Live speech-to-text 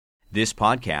This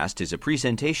podcast is a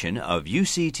presentation of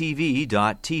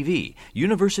UCTV.tv,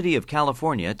 University of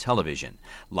California Television.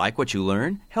 Like what you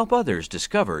learn? Help others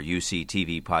discover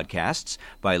UCTV podcasts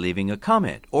by leaving a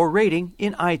comment or rating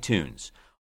in iTunes.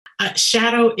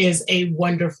 Shadow is a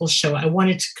wonderful show. I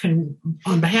wanted to,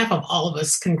 on behalf of all of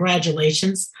us,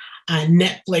 congratulations.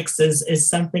 Netflix is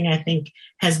something I think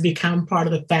has become part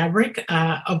of the fabric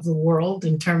of the world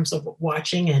in terms of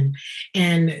watching,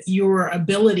 and your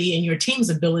ability and your team's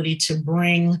ability to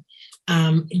bring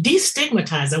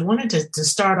destigmatize. I wanted to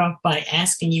start off by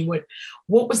asking you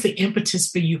what was the impetus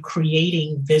for you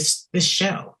creating this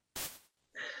show?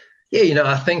 Yeah,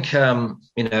 I think,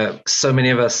 so many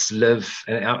of us live,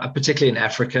 particularly in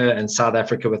Africa and South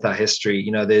Africa with our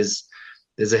history,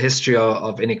 there's a history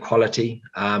of inequality,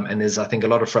 and there's, I think, a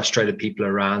lot of frustrated people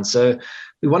around. So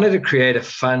we wanted to create a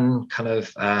fun kind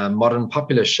of modern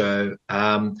popular show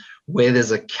where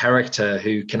there's a character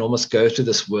who can almost go to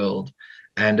this world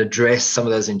and address some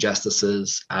of those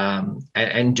injustices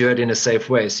and do it in a safe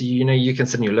way. So, you can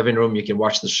sit in your living room, you can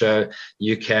watch the show,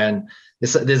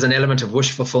 there's an element of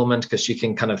wish fulfillment because you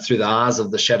can kind of, through the eyes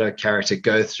of the shadow character,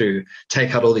 go through,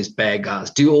 take out all these bad guys,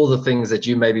 do all the things that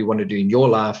you maybe want to do in your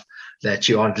life that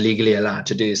you aren't legally allowed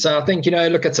to do. So I think,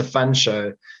 look, it's a fun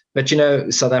show. But,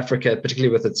 South Africa,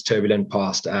 particularly with its turbulent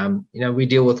past, we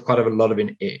deal with quite a lot of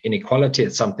inequality.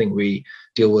 It's something we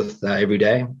deal with every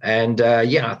day. And,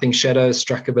 I think Shadow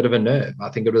struck a bit of a nerve. I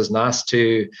think it was nice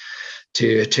to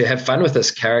have fun with this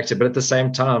character, but at the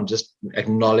same time, just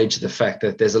acknowledge the fact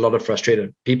that there's a lot of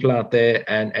frustrated people out there,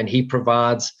 and he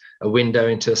provides a window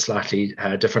into a slightly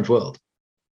different world.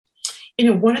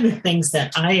 One of the things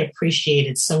that I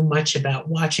appreciated so much about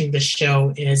watching the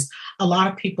show is a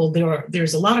lot of people,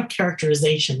 there's a lot of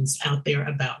characterizations out there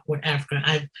about what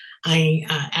Africa. I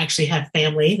actually have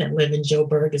family that live in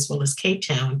Joburg as well as Cape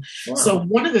Town. Wow. So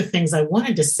one of the things I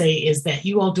wanted to say is that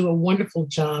you all do a wonderful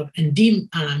job in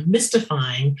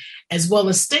demystifying as well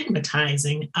as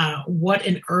stigmatizing what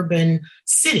an urban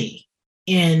city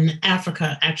in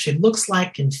Africa actually looks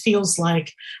like and feels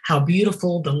like, how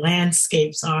beautiful the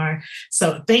landscapes are.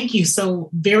 So thank you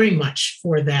so very much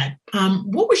for that.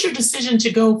 What was your decision to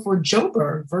go for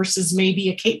Joburg versus maybe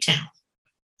a Cape Town?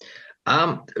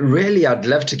 Really, I'd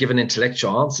love to give an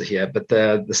intellectual answer here, but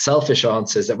the selfish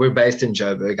answer is that we're based in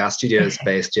Joburg. Our studio is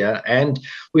based here, and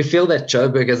we feel that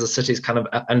Joburg as a city is kind of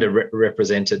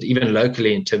underrepresented, even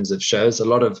locally in terms of shows. A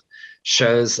lot of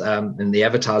shows in the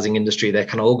advertising industry, they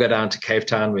can all go down to Cape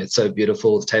Town where it's so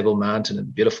beautiful, with Table Mountain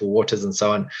and beautiful waters and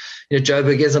so on.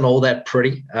 Joburg isn't all that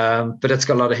pretty, but it's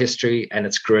got a lot of history and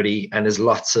it's gritty, and there's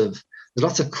lots of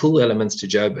cool elements to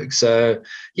Joburg. So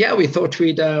yeah, we thought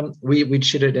we'd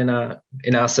shoot it in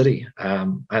our city,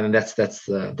 and that's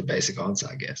the basic answer,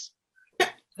 I guess.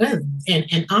 Good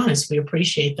and honest. We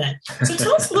appreciate that. So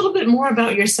tell us a little bit more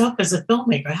about yourself as a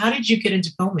filmmaker. How did you get into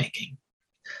filmmaking?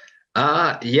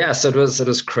 So it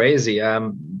was crazy.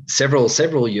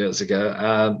 Several years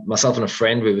ago, myself and a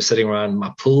friend, we were sitting around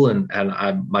my pool, and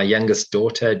my youngest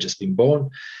daughter had just been born.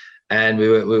 And we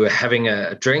were having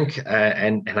a drink,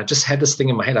 and I just had this thing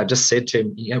in my head. I just said to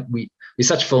him, we're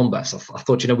such film buffs. I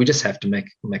thought, we just have to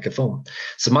make a film.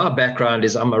 So my background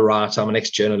is I'm a writer. I'm an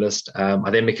ex-journalist. I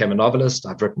then became a novelist.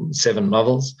 I've written 7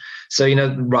 novels. So,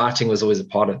 writing was always a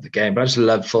part of the game, but I just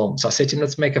love film. So I said to him,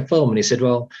 let's make a film. And he said,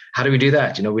 well, how do we do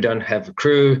that? We don't have a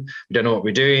crew. We don't know what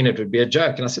we're doing. It would be a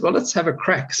joke. And I said, well, let's have a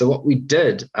crack. So what we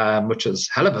did, which was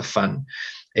hell of a fun,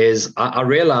 is I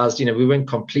realized, we weren't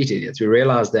complete idiots. We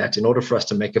realized that in order for us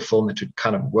to make a film that would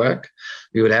kind of work,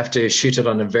 we would have to shoot it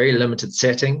on a very limited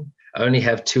setting, only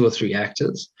have 2 or 3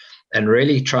 actors, and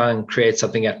really try and create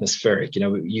something atmospheric.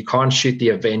 You can't shoot the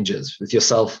Avengers with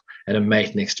yourself and a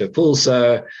mate next to a pool.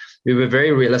 So we were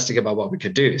very realistic about what we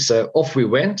could do. So off we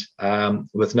went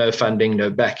with no funding, no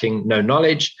backing, no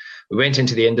knowledge. We went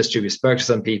into the industry. We spoke to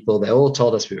some people. They all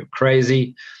told us we were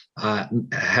crazy.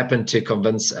 Happened to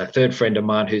convince a third friend of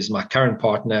mine, who's my current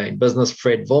partner in business,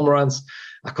 Fred Volmerans.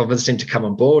 I convinced him to come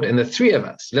on board, and the three of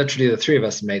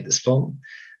us made this film.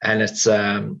 And it's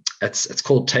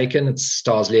called Taken. It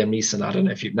stars Liam Neeson. I don't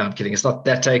know if you. No, I'm kidding. It's not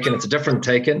that Taken. It's a different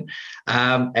Taken.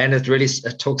 And it really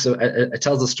it tells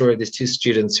the story of these 2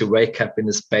 students who wake up in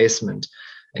this basement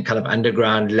and kind of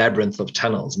underground labyrinth of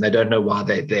tunnels, and they don't know why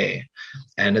they're there.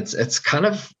 And it's kind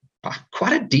of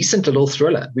quite a decent little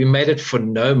thriller. We made it for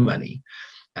no money.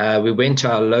 We went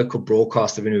to our local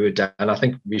broadcaster when we were done. I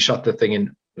think we shot the thing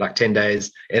in like 10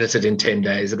 days, edited in 10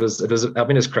 days. It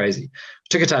was crazy. We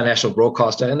took it to our national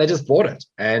broadcaster and they just bought it.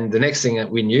 And the next thing that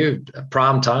we knew,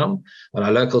 prime time on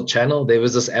our local channel, there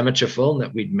was this amateur film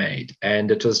that we'd made.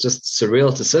 And it was just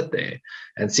surreal to sit there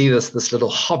and see this little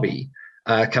hobby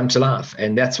come to life.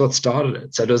 And that's what started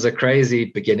it. So it was a crazy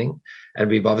beginning. And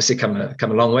we've obviously come a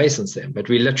long way since then. But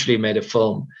we literally made a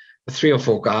film with 3 or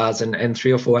 4 guys and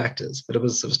 3 or 4 actors. But it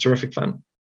was terrific fun.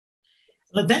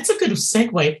 Well, that's a good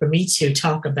segue for me to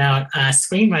talk about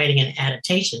screenwriting and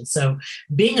adaptation. So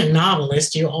being a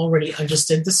novelist, you already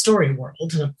understood the story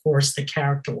world and, of course, the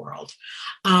character world.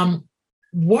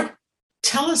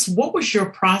 Tell us, what was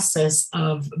your process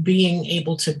of being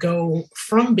able to go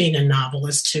from being a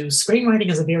novelist to screenwriting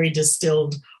as a very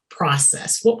distilled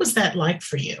process? What was that like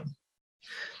for you?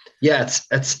 Yeah,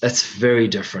 it's very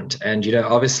different, and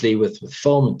obviously with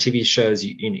film and TV shows,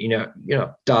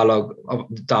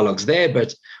 dialogue's there,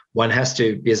 but one has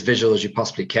to be as visual as you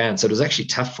possibly can. So it was actually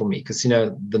tough for me because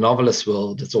the novelist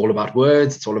world, it's all about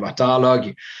words, it's all about dialogue.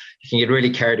 You can get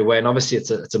really carried away, and obviously it's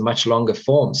a much longer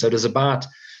form. So it was about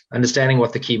understanding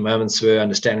what the key moments were,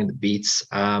 understanding the beats,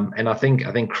 and I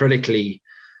think critically,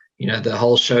 the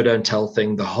whole show don't tell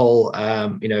thing, the whole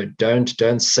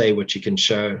don't say what you can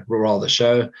show, rather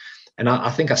show. And I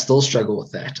think I still struggle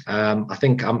with that. I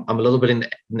think I'm a little bit in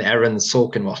Aaron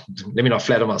Sorkin. Well, let me not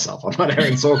flatter myself. I'm not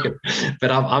Aaron Sorkin,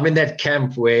 but I'm in that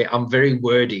camp where I'm very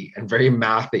wordy and very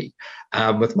mouthy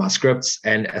with my scripts,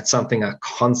 and it's something I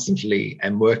constantly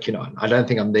am working on. I don't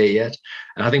think I'm there yet,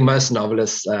 and I think most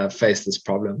novelists face this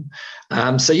problem.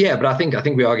 But I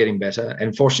think we are getting better.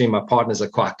 And fortunately, my partners are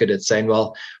quite good at saying,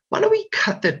 well, why don't we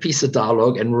cut that piece of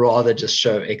dialogue and rather just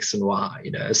show X and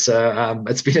Y, So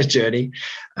it's been a journey.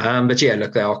 But yeah,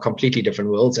 look, they are completely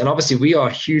different worlds. And obviously we are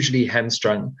hugely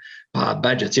hamstrung by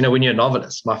budgets. When you're a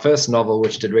novelist, my first novel,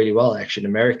 which did really well actually in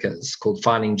America, is called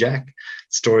Finding Jack,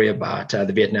 story about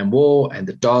the Vietnam War and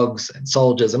the dogs and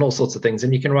soldiers and all sorts of things.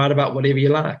 And you can write about whatever you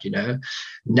like,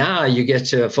 Now you get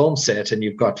to a film set and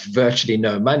you've got virtually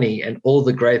no money, and all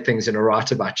the great things you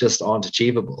write about just aren't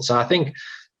achievable. So I think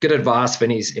good advice for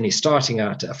any starting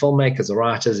out filmmakers or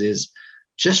writers is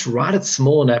just write it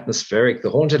small and atmospheric. The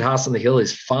Haunted House on the Hill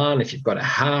is fine. If you've got a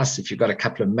house, if you've got a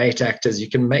couple of mate actors, you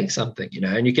can make something,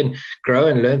 and you can grow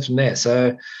and learn from there.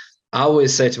 So I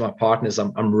always say to my partners,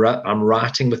 I'm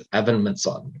writing with oven mitts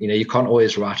on. You can't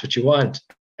always write what you want.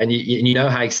 And you know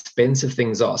how expensive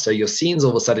things are. So your scenes,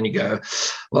 all of a sudden you go,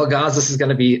 well, guys, this is going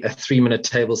to be a 3-minute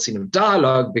table scene of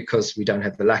dialogue because we don't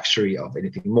have the luxury of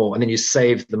anything more. And then you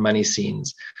save the money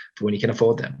scenes for when you can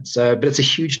afford them. But it's a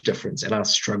huge difference, and I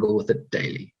struggle with it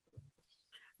daily.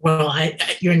 Well,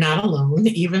 you're not alone.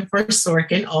 Even for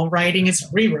Sorkin, all writing is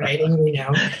rewriting,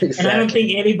 Exactly. And I don't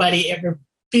think anybody ever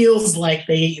feels like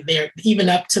they're even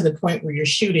up to the point where you're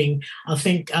shooting. I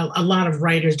think a lot of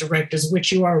writers, directors, which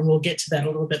you are, and we'll get to that a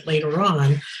little bit later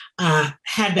on,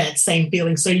 have that same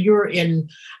feeling. So you're in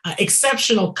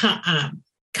exceptional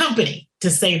company, to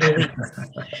say the least.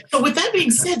 But with that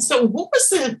being said, so what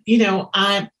was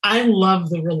I love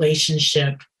the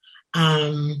relationship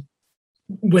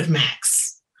with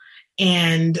Max.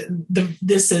 And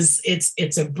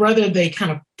it's a brother. They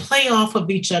kind of play off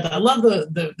of each other. I love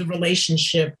the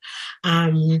relationship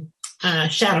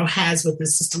Shadow has with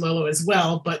his sister Lolo as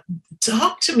well. But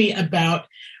talk to me about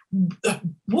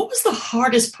what was the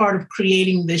hardest part of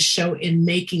creating this show in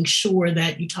making sure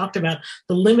that you talked about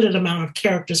the limited amount of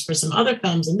characters for some other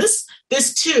films. And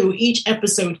this too, each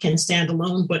episode can stand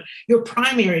alone, but your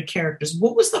primary characters,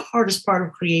 what was the hardest part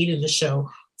of creating the show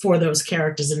for those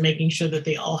characters and making sure that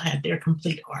they all had their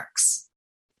complete arcs?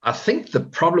 I think the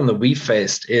problem that we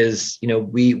faced is,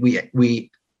 we're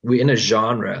in a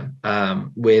genre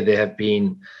where there have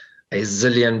been a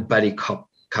zillion buddy cop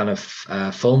kind of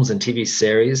films and TV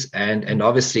series, and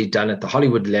obviously done at the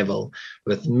Hollywood level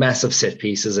with massive set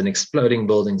pieces and exploding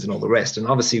buildings and all the rest. And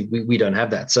obviously we don't have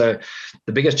that. So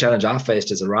the biggest challenge I faced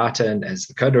as a writer and as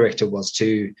the co-director was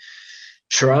to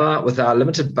try, with our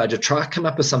limited budget, come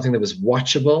up with something that was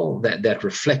watchable, that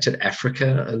reflected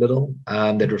Africa a little,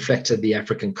 that reflected the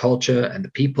African culture and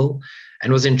the people,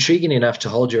 and was intriguing enough to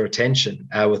hold your attention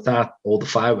without all the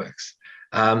fireworks.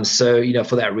 So,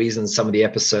 for that reason, some of the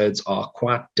episodes are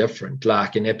quite different.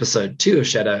 Like in episode 2 of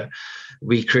Shadow,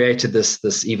 we created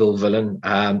this evil villain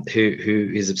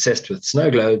who is obsessed with snow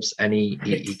globes, and he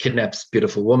kidnaps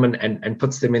beautiful women and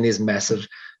puts them in these massive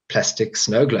plastic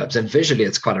snow globes, and visually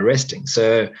it's quite arresting.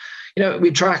 So I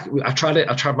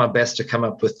tried my best to come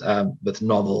up with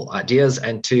novel ideas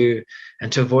and to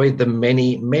avoid the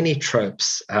many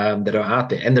tropes that are out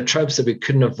there, and the tropes that we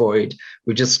couldn't avoid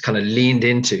we just kind of leaned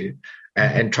into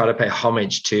and try to pay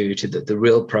homage to the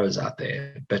real pros out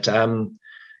there. But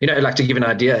like, to give an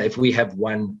idea, if we have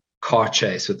one car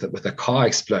chase with a car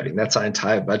exploding, that's our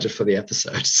entire budget for the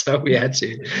episode. So we had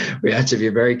to be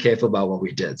very careful about what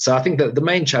we did. So I think that the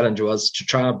main challenge was to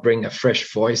try and bring a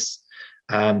fresh voice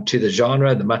to the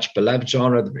genre, the much beloved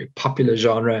genre, the very popular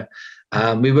genre.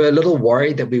 We were a little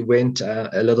worried that we went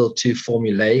a little too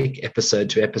formulaic episode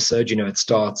to episode. It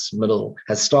starts,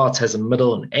 has a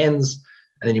middle and ends,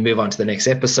 and then you move on to the next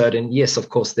episode. And yes, of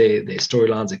course, their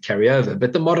storylines that carry over.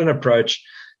 But the modern approach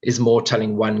is more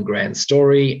telling one grand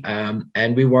story.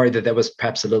 And we worried that was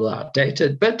perhaps a little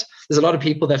outdated. But there's a lot of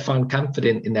people that find comfort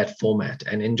in that format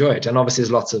and enjoy it. And obviously,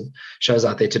 there's lots of shows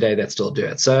out there today that still do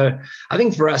it. So I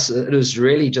think for us, it was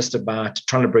really just about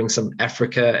trying to bring some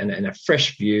Africa and a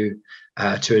fresh view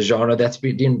to a genre that's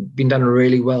been done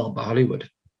really well by Hollywood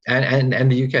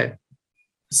and the UK.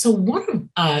 So one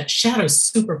of Shadow's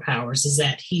superpowers is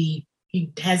that he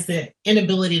has the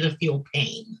inability to feel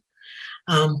pain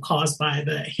caused by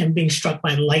him being struck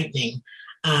by lightning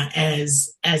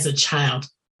as a child.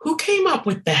 Who came up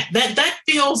with that? That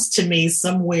feels to me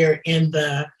somewhere in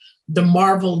the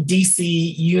Marvel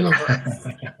DC universe,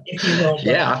 if you will.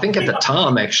 Yeah, I think at the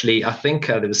time, actually, I think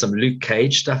there was some Luke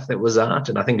Cage stuff that was out,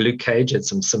 and I think Luke Cage had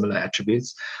some similar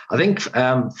attributes. I think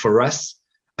for us,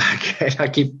 I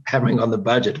keep hammering on the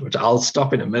budget, which I'll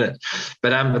stop in a minute,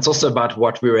 but it's also about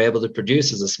what we were able to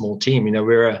produce as a small team.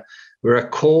 We're a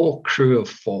core crew of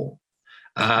 4.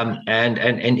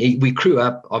 And we crew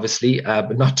up, obviously,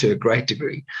 but not to a great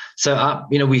degree. So,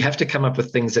 we have to come up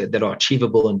with things that are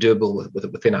achievable and doable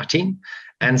within our team,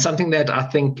 and something that I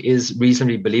think is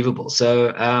reasonably believable.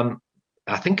 So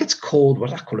I think it's called,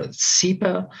 what I call it,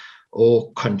 SEPA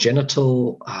or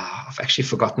congenital. I've actually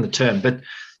forgotten the term, but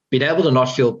being able to not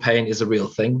feel pain is a real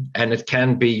thing. And it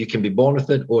can be, you can be born with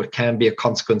it, or it can be a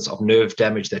consequence of nerve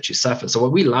damage that you suffer. So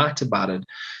what we liked about it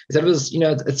is that it was,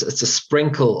 it's a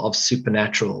sprinkle of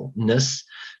supernaturalness,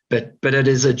 but it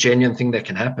is a genuine thing that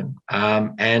can happen.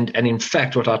 And in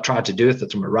fact, what I tried to do with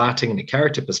it from a writing and a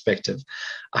character perspective,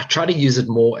 I try to use it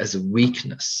more as a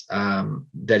weakness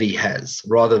that he has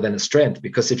rather than a strength,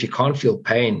 because if you can't feel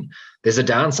pain, there's a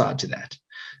downside to that.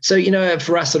 So,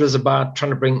 for us, it was about trying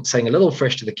to bring something a little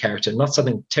fresh to the character, not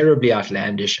something terribly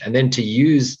outlandish, and then to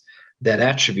use that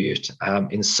attribute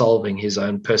in solving his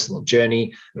own personal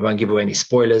journey. We won't give away any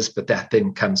spoilers, but that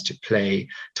then comes to play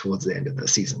towards the end of the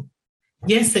season.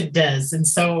 Yes, it does. And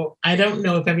so I don't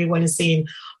know if everyone has seen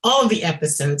all of the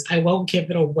episodes. I won't give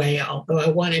it away, although I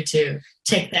wanted to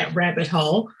take that rabbit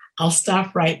hole. I'll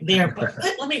stop right there. But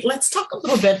let's talk a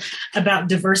little bit about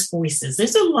diverse voices.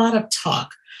 There's a lot of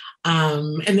talk.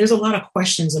 And there's a lot of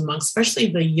questions among, especially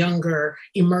the younger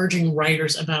emerging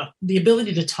writers, about the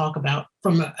ability to talk about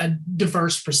from a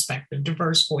diverse perspective,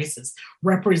 diverse voices,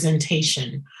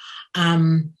 representation.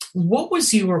 What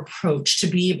was your approach to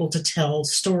be able to tell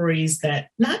stories that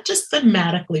not just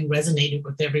thematically resonated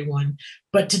with everyone,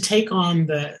 but to take on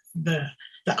the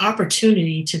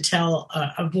opportunity to tell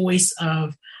a voice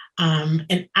of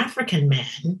an African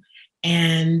man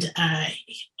and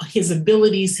his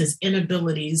abilities, his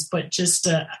inabilities, but just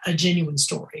a genuine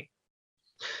story?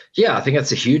 Yeah, I think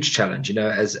that's a huge challenge,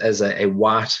 as a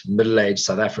white, middle-aged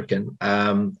South African.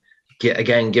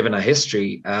 Again, given our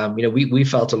history, we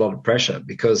felt a lot of pressure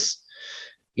because,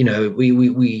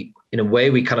 we in a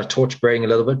way, we kind of torchbearing a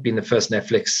little bit, being the first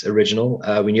Netflix original.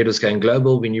 We knew it was going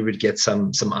global. We knew we'd get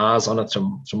some eyes on it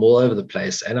from all over the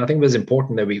place. And I think it was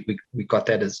important that we got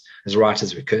that as right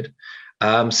as we could.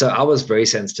 So I was very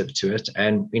sensitive to it,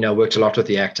 and worked a lot with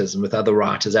the actors and with other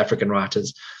writers, African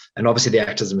writers, and obviously the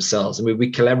actors themselves. And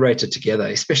we collaborated together,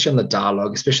 especially on the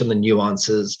dialogue, especially on the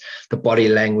nuances, the body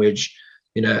language,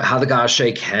 how the guys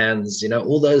shake hands,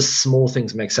 all those small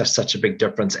things make such a big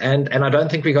difference. And I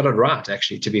don't think we got it right,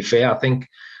 actually, to be fair. I think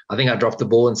I dropped the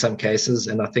ball in some cases,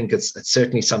 and I think it's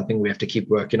certainly something we have to keep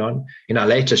working on. In our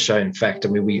latest show, in fact,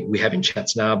 we're having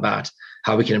chats now about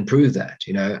how we can improve that,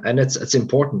 and it's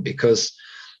important, because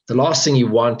the last thing you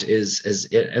want is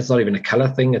it's not even a color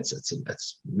thing.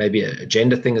 It's maybe a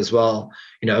gender thing as well.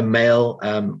 A male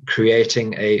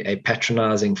creating a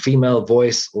patronizing female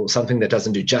voice, or something that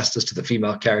doesn't do justice to the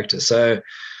female character. So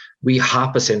we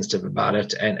hypersensitive about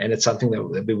it, and it's something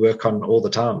that we work on all the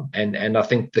time. And I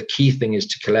think the key thing is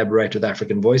to collaborate with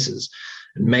African voices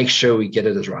and make sure we get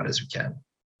it as right as we can.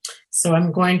 So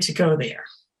I'm going to go there,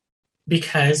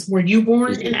 because were you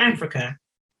born in Africa?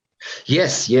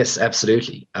 Yes,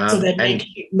 absolutely. So that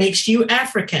makes you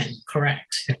African,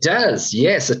 correct? It does.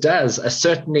 Yes, it does.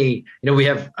 Certainly, we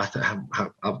have, I'm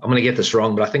going to get this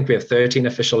wrong, but I think we have 13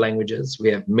 official languages. We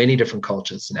have many different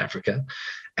cultures in Africa.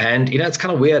 And, it's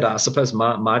kind of weird. I suppose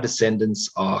my descendants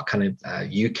are kind of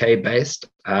UK based.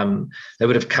 They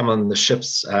would have come on the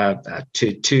ships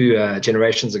two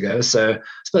generations ago. So I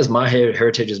suppose my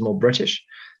heritage is more British.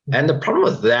 And the problem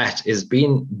with that is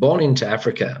being born into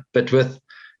Africa, but with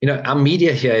our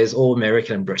media here is all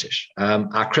American and British.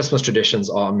 Our Christmas traditions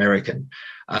are American.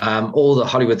 All the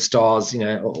Hollywood stars,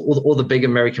 all the big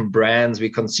American brands we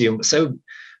consume. So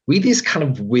we these kind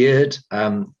of weird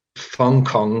Hong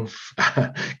Kong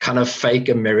kind of fake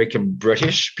American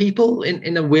British people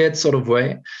in a weird sort of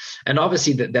way. And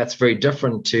obviously that's very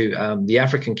different to the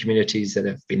African communities that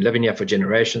have been living here for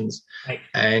generations. Right.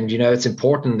 And, it's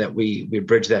important that we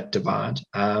bridge that divide.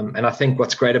 And I think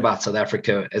what's great about South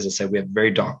Africa, as I said, we have a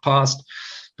very dark past,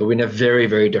 but we're in a very,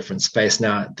 very different space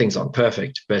now. Things aren't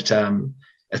perfect, but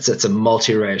it's a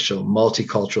multiracial,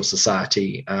 multicultural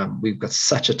society. We've got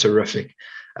such a terrific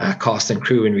cast and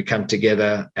crew when we come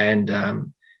together, and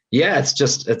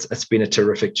it's been a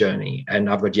terrific journey. And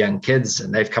I've got young kids,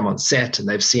 and they've come on set and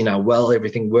they've seen how well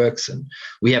everything works, and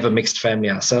we have a mixed family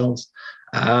ourselves.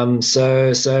 As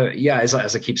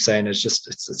I keep saying,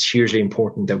 it's hugely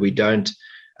important that we don't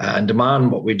undermine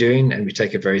what we're doing, and we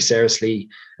take it very seriously,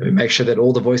 and we make sure that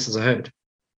all the voices are heard.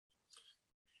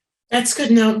 That's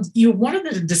good. Now, one of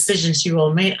the decisions you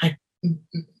all made,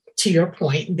 to your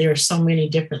point, there are so many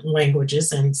different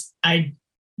languages, and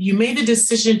you made the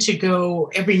decision to go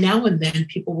every now and then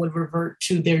people would revert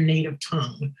to their native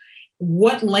tongue.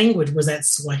 What language was that?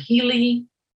 Swahili?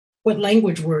 What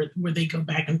language were they go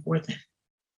back and forth in?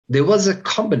 There was a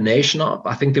combination of,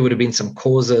 I think there would have been some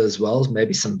Xhosa as well,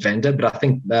 maybe some Venda, but I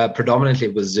think predominantly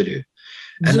it was Zulu.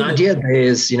 And the idea there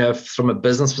is, from a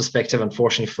business perspective,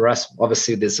 unfortunately for us,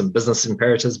 obviously there's some business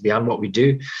imperatives beyond what we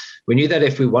do. We knew that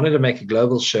if we wanted to make a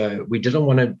global show, we didn't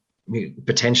want to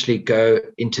potentially go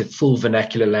into full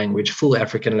vernacular language, full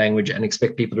African language, and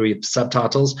expect people to read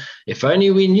subtitles. If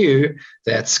only we knew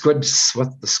that Squid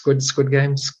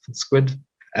Games,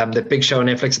 the big show on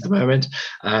Netflix at the moment,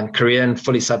 Korean,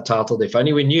 fully subtitled. If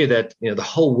only we knew that the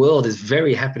whole world is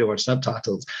very happy to watch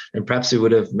subtitles, then perhaps we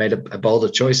would have made a bolder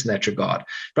choice in that regard.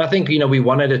 But I think we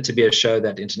wanted it to be a show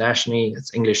that internationally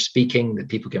it's English speaking, that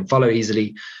people can follow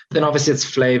easily. But then obviously it's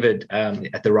flavored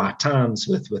at the right times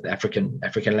with African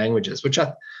languages, which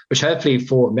hopefully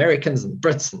for Americans and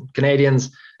Brits and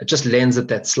Canadians, it just lends it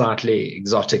that slightly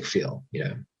exotic feel.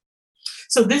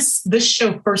 So this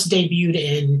show first debuted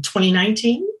in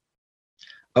 2019?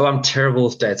 Oh, I'm terrible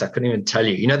with dates. I couldn't even tell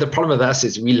you. The problem with us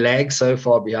is we lag so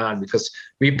far behind because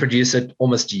we produce it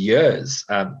almost years.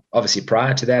 Obviously,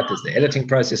 prior to that, there's the editing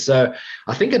process. So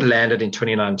I think it landed in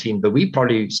 2019, but we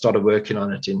probably started working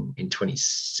on it in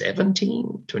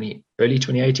 2017, early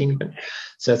 2018 even.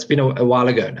 So it's been a while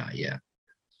ago now, yeah.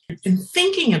 And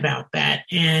thinking about that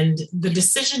and the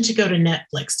decision to go to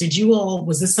Netflix,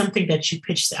 was this something that you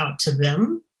pitched out to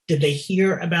them? Did they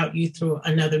hear about you through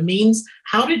another means?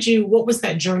 What was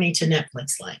that journey to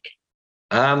Netflix like?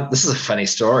 This is a funny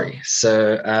story.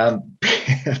 So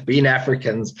being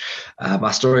Africans,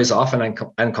 our stories are often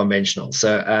unconventional.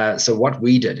 So what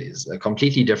we did is a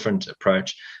completely different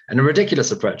approach and a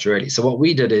ridiculous approach, really. So what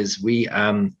we did is we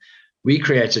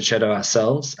created Shadow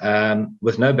ourselves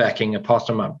with no backing apart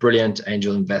from our brilliant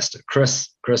angel investor, Chris,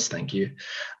 thank you.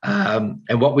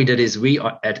 And what we did is we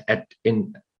are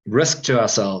in risk to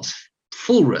ourselves,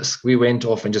 full risk. We went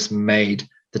off and just made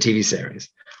the TV series.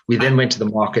 We then went to the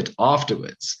market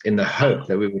afterwards in the hope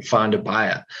that we would find a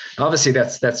buyer. And obviously,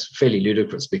 that's fairly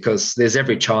ludicrous because there's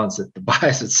every chance that the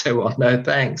buyers would say, well, no,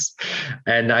 thanks.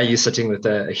 And now you're sitting with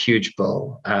a huge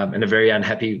bill and a very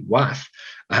unhappy wife.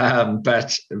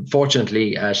 But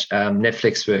fortunately,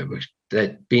 Netflix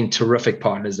they've been terrific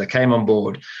partners. They came on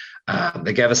board.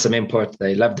 They gave us some input.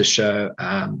 They loved the show.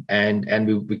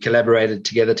 And we collaborated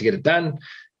together to get it done.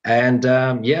 And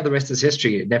the rest is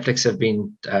history. Netflix have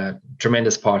been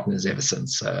tremendous partners ever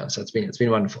since. So it's been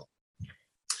wonderful.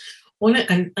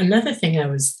 Another thing I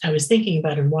was thinking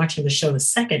about in watching the show the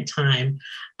second time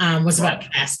was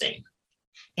about casting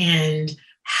and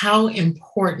how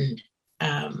important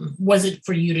was it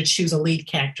for you to choose a lead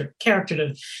character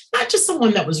to not just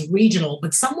someone that was regional,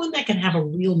 but someone that can have a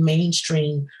real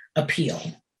mainstream appeal?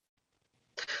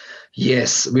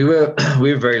 Yes, we were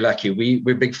very lucky.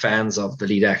 We're big fans of the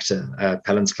lead actor,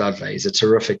 Palance Gladway. He's a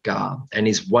terrific guy, and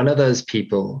he's one of those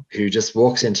people who just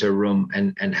walks into a room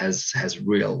and has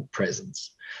real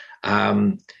presence.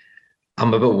 I'm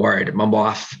a bit worried. My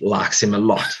wife likes him a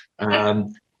lot.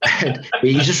 And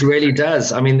he just really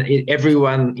does. I mean,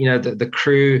 everyone, the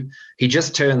crew, he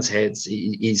just turns heads.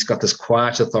 He's got this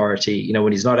quiet authority.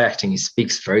 When he's not acting, he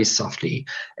speaks very softly.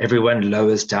 Everyone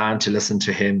lowers down to listen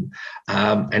to him.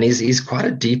 And he's quite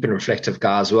a deep and reflective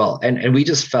guy as well. And we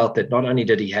just felt that not only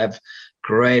did he have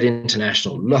great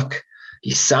international look,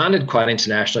 He sounded quite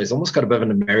international. He's almost got a bit of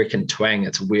an American twang.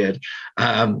 It's weird,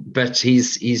 but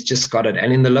he's just got it.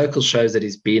 And in the local shows that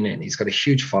he's been in, he's got a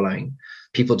huge following.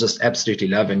 People just absolutely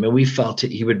love him, and we felt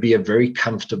he would be very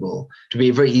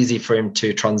easy for him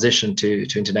to transition to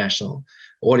international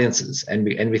audiences, and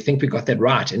we think we got that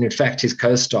right. And in fact, his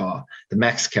co-star, the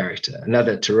Max character,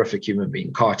 another terrific human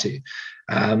being, Cartu,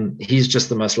 he's just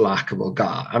the most likable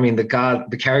guy. I mean, the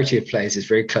character he plays is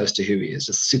very close to who he is,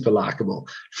 just super likable,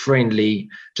 friendly,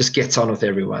 just gets on with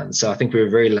everyone. So I think we were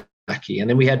very lucky. And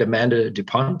then we had Amanda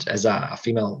DuPont as our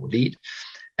female lead.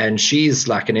 And she's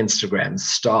like an Instagram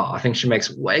star. I think she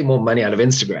makes way more money out of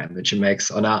Instagram than she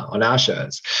makes on our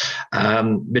shows.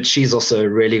 But she's also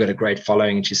really got a great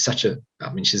following. And she's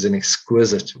she's an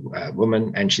exquisite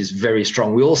woman, and she's very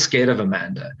strong. We're all scared of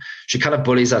Amanda. She kind of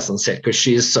bullies us on set because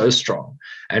she is so strong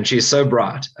and she's so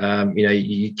bright.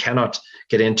 You cannot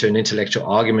get into an intellectual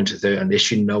argument with her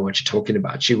unless you know what you're talking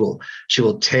about. She will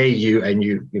tear you, and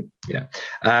you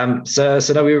know. So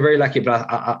no, we were very lucky, but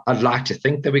I'd like to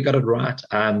think that we got it right.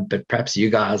 But perhaps you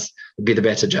guys would be the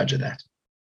better judge of that.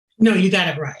 No, you got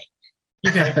it right.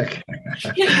 You got it right.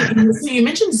 Okay. Yeah. So you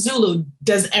mentioned Zulu.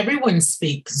 Does everyone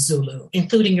speak Zulu,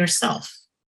 including yourself?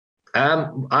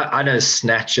 I know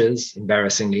snatches,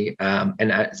 embarrassingly,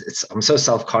 and I'm so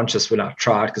self-conscious when I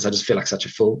try it because I just feel like such a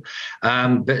fool.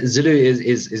 But Zulu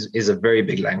is a very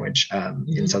big language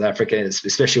in South Africa,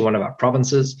 especially one of our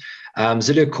provinces.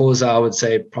 Zulu, Xhosa, I would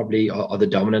say, probably are the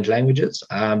dominant languages.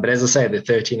 But as I say, there are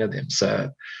 13 of them.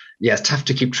 So, yeah, it's tough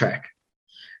to keep track.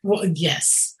 Well,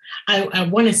 yes. I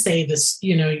want to say this,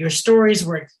 your stories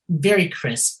were very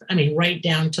crisp. I mean, right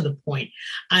down to the point.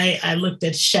 I looked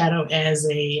at Shadow as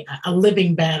a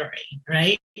living battery,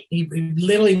 right? He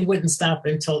literally wouldn't stop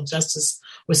until justice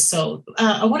was sold.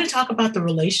 I want to talk about the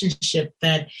relationship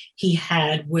that he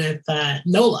had with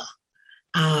Nola,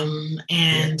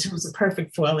 and who was a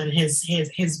perfect foil, and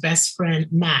his best friend,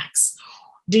 Max.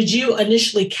 Did you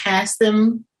initially cast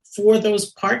them for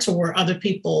those parts, or were other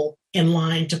people in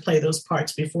line to play those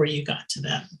parts before you got to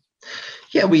them?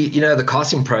 Yeah, the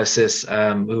casting process,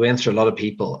 we went through a lot of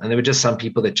people, and there were just some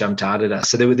people that jumped out at us.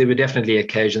 So there were definitely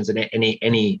occasions, and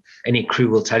any crew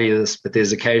will tell you this, but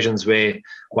there's occasions where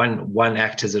one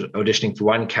actor's auditioning for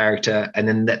one character, and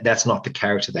then that's not the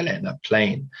character they'll end up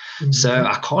playing. Mm-hmm. So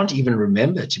I can't even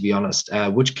remember, to be honest,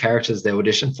 which characters they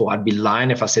auditioned for. I'd be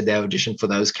lying if I said they auditioned for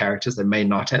those characters. They may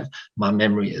not have. My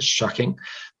memory is shocking.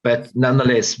 But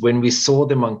nonetheless, when we saw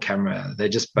them on camera, they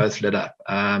just both lit up.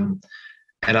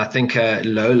 And I think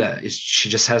Lola she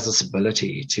just has this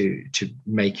ability to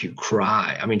make you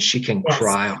cry. I mean, she can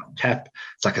cry on tap.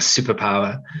 It's like a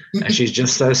superpower. And she's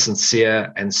just so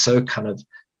sincere and so kind of,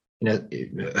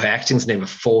 her acting's never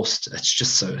forced. It's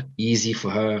just so easy for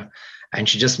her. And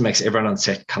she just makes everyone on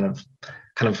set kind of,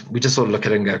 we just sort of look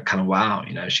at it and go kind of, wow,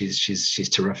 she's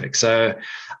terrific. So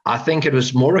I think it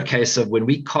was more a case of when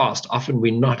we cast, often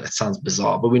it sounds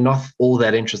bizarre, but we're not all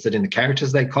that interested in the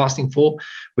characters they're casting for.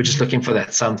 We're just looking for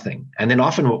that something. And then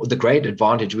often the great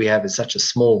advantage we have is such a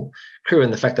small crew,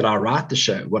 and the fact that I write the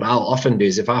show, what I'll often do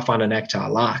is if I find an actor I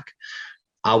like,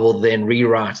 I will then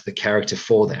rewrite the character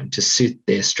for them to suit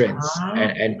their strengths.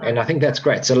 And I think that's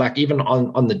great. So like even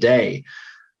on the day,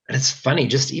 and it's funny,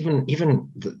 just even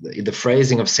the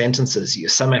phrasing of sentences.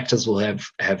 Some actors will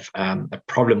have a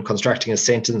problem constructing a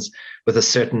sentence with a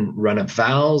certain run of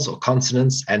vowels or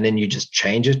consonants, and then you just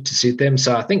change it to suit them.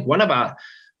 So I think one of our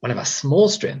small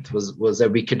strengths was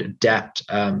that we could adapt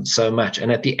so much,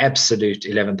 and at the absolute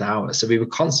 11th hour. So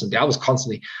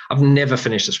I've never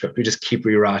finished a script. We just keep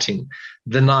rewriting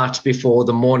the night before,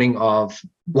 the morning of,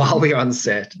 while we're on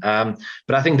set. But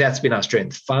I think that's been our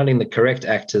strength, finding the correct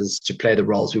actors to play the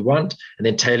roles we want, and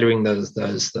then tailoring those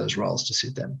roles to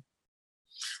suit them.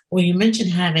 Well, you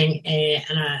mentioned having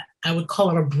I would call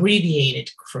it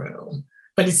abbreviated crew.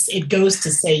 But it goes to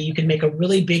say you can make a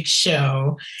really big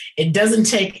show.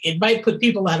 It might put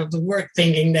people out of the work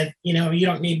thinking that, you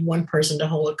don't need one person to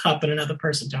hold a cup and another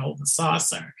person to hold the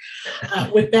saucer.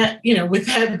 With that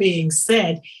being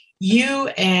said, you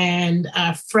and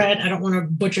Fred, I don't want to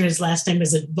butcher his last name.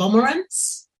 Is it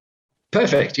Vomerance?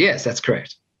 Perfect. Yes, that's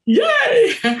correct.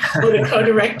 Yay! We're the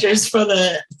co-directors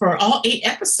for all 8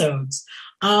 episodes.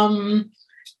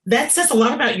 That says a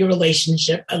lot about your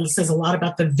relationship. It says a lot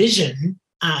about the vision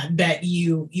that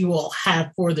you all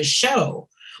have for the show.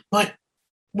 But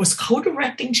was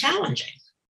co-directing challenging?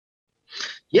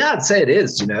 Yeah, I'd say it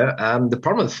is. The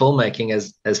problem with filmmaking,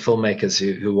 as filmmakers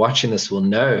who are watching this will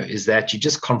know, is that you're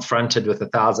just confronted with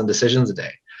 1,000 decisions a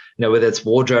day. Whether it's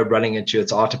wardrobe running into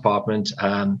its art department,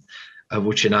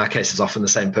 which in our case is often the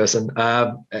same person,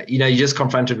 you're just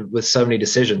confronted with so many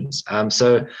decisions.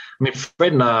 So, I mean,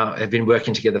 Fred and I have been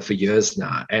working together for years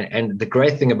now. And the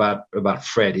great thing about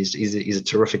Fred is a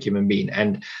terrific human being.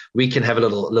 And we can have a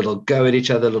little go at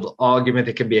each other, a little argument.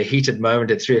 There can be a heated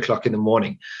moment at 3:00 in the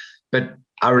morning. But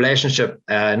our relationship,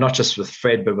 not just with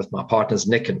Fred, but with my partners,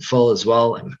 Nick and Phil as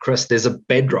well, and with Chris, there's a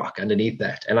bedrock underneath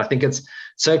that. And I think it's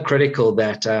so critical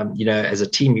that, as a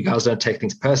team, you guys don't take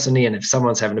things personally. And if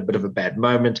someone's having a bit of a bad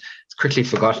moment, it's quickly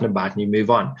forgotten about and you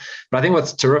move on. But I think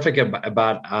what's terrific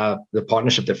about the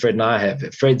partnership that Fred and I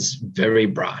have, Fred's very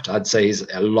bright. I'd say he's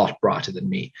a lot brighter than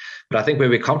me. But I think where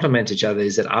we complement each other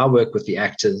is that I work with the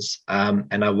actors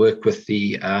and I work with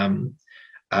the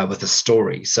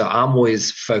story. So I'm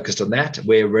always focused on that,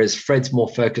 whereas Fred's more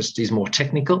focused, he's more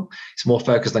technical, he's more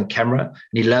focused on camera, and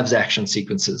he loves action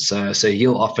sequences. So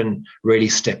he'll often really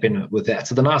step in with that.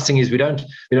 So the nice thing is we don't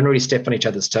really step on each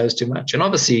other's toes too much. And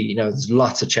obviously, there's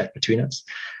lots of chat between us.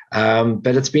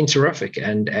 But it's been terrific,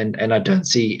 and I don't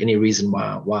see any reason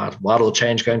why it'll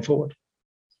change going forward.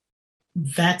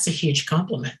 That's a huge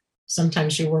compliment.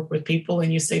 Sometimes you work with people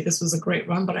and you say, this was a great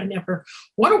run, but I never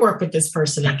want to work with this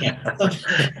person again.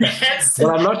 So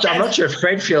well, I'm not sure if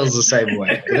Fred feels the same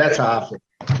way. But that's how I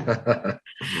feel.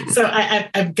 So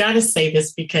I've got to say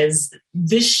this because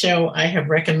this show I have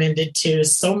recommended to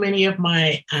so many of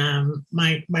my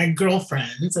my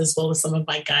girlfriends, as well as some of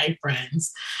my guy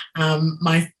friends.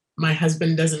 My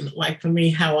husband doesn't like for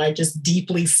me how I just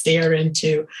deeply stare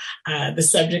into the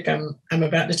subject I'm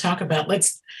about to talk about.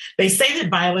 They say that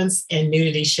violence and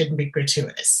nudity shouldn't be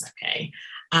gratuitous, okay?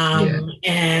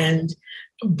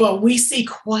 But we see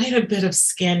quite a bit of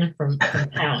skin from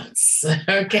talents,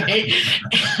 okay?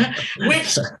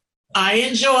 Which I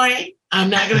enjoy. I'm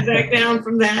not going to back down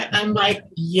from that. I'm like,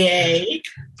 yay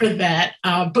for that.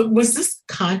 But was this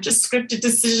conscious scripted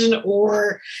decision,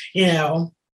 or,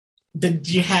 did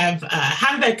you have,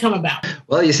 how did that come about?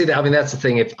 Well, you see, that's the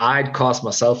thing. If I'd cast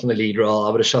myself in the lead role, I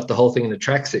would have shot the whole thing in a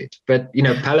tracksuit. But,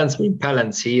 Palance being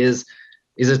Palance, he's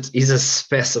a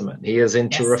specimen. He is in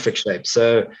terrific shape.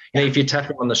 So, if you tap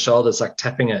him on the shoulder, it's like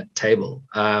tapping a table.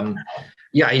 I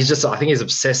think he's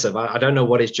obsessive. I don't know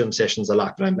what his gym sessions are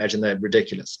like, but I imagine they're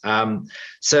ridiculous.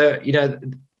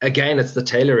 Again, it's the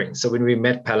tailoring. So when we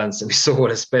met Palance and we saw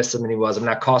what a specimen he was,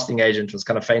 our casting agent was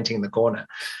kind of fainting in the corner.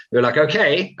 We were like,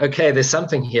 okay, there's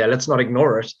something here. Let's not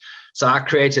ignore it. So I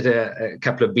created a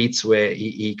couple of beats where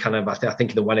he kind of, I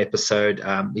think in the one episode,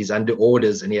 he's under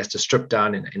orders and he has to strip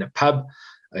down in a pub,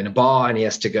 in a bar, and he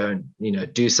has to go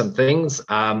and, do some things.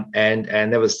 And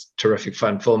that was terrific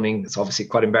fun filming. It's obviously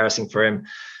quite embarrassing for him.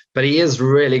 But he is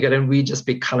really good, and we just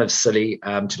be kind of silly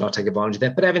to not take advantage of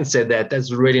that. But having said that, that's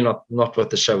really not what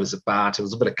the show was about. It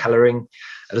was a bit of colouring.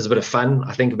 It was a bit of fun.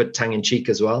 I think a bit tongue-in-cheek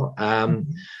as well.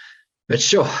 But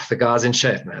sure, the guy's in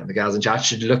shape, man. The guy's in shape. I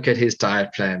should look at his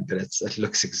diet plan, but it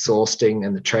looks exhausting,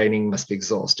 and the training must be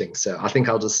exhausting. So I think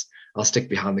I'll stick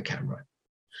behind the camera.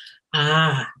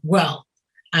 Well,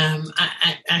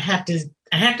 I have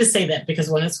to say that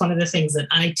because it's one of the things that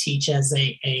I teach as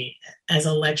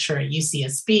a lecturer at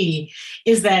UCSB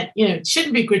is that, it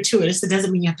shouldn't be gratuitous. It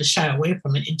doesn't mean you have to shy away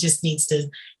from it. It just needs to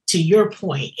your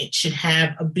point, it should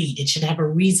have a beat. It should have a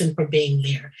reason for being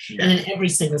there. Yeah. And in every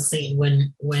single scene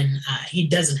when he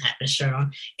doesn't have his shirt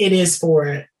on, it is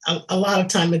for a lot of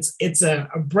time. It's a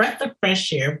breath of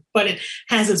fresh air, but it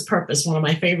has its purpose. One of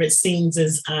my favorite scenes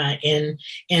is in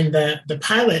the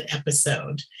pilot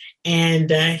episode. And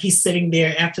he's sitting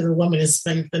there after the woman has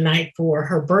spent the night for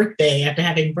her birthday, after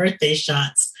having birthday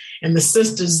shots. And the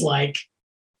sister's like,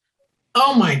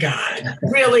 oh my God,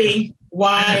 really?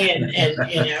 Why? And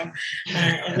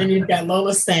then you've got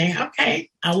Lola saying, okay,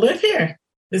 I'll live here.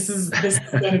 This is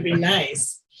going to be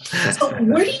nice. So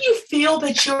where do you feel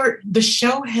that the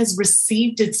show has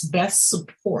received its best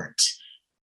support?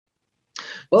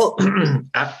 Well,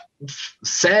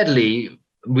 sadly,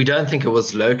 we don't think it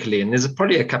was locally, and there's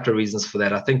probably a couple of reasons for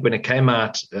that. I think when it came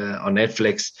out on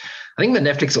Netflix, I think the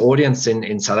Netflix audience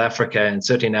in South Africa and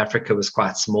certainly in Africa was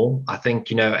quite small. I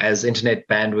think, as internet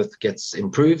bandwidth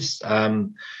improves,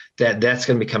 that's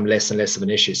going to become less and less of an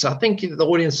issue. So I think the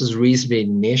audience was reasonably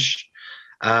niche.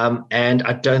 And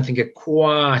I don't think it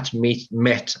quite met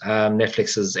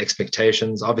Netflix's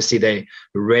expectations. Obviously, they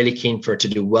were really keen for it to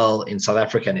do well in South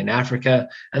Africa and in Africa.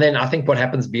 And then I think what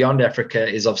happens beyond Africa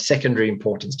is of secondary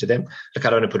importance to them. Look, I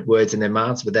don't want to put words in their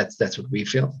mouths, but that's what we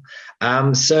feel.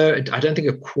 So I don't think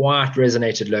it quite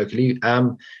resonated locally.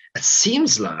 It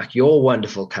seems like your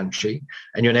wonderful country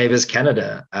and your neighbors,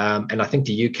 Canada, and I think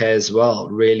the UK as well,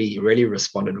 really, really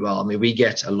responded well. I mean, we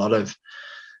get a lot of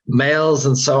males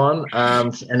and so on,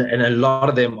 and a lot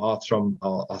of them are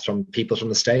from people from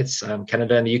the States,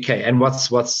 Canada, and the UK. And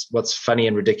what's funny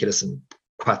and ridiculous and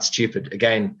quite stupid,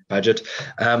 again, budget.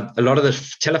 A lot of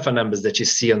the telephone numbers that you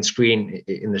see on screen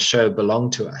in the show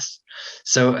belong to us.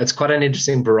 So it's quite an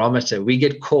interesting barometer. We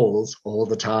get calls all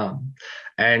the time.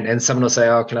 And someone will say,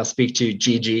 oh, can I speak to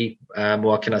Gigi?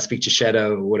 Or can I speak to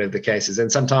Shadow, or whatever the case is.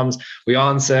 And sometimes we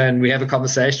answer and we have a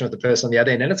conversation with the person on the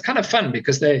other end. And it's kind of fun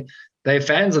because they're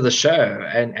fans of the show,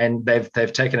 and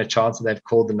they've taken a chance and they've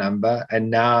called the number. And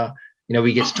now,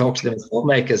 we get to talk to them as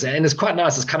filmmakers, and it's quite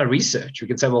nice. It's kind of research. We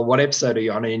can say, well, what episode are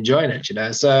you on? Are you enjoying it?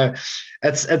 So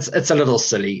it's a little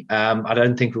silly. I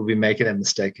don't think we'll be making that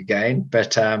mistake again,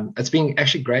 but it's been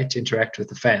actually great to interact with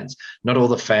the fans. Not all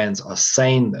the fans are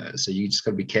sane though, so you just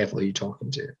got to be careful who you're talking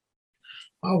to.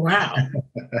 Oh, wow.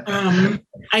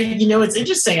 It's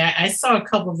interesting. I saw a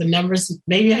couple of the numbers.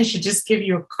 Maybe I should just give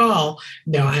you a call.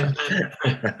 No,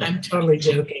 I'm totally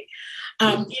joking.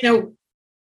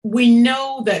 We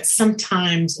know that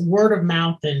sometimes word of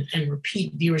mouth and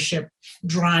repeat viewership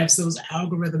drives those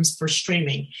algorithms for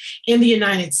streaming. In the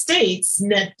United States,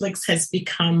 Netflix has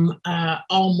become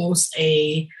almost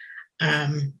an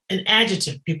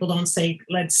adjective. People don't say,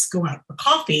 let's go out for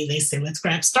coffee. They say, let's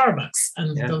grab Starbucks,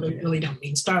 though they really don't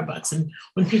mean Starbucks. And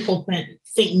when people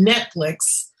think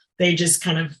Netflix, they just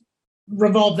kind of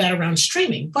revolve that around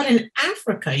streaming. But in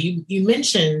Africa, you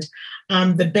mentioned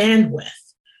the bandwidth.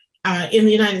 In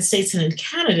the United States and in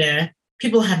Canada,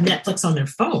 people have Netflix on their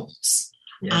phones.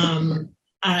 Yeah.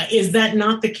 Is that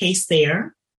not the case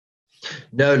there?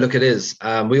 No, look, it is.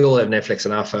 We all have Netflix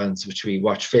on our phones, which we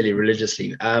watch fairly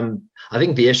religiously. I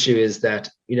think the issue is that,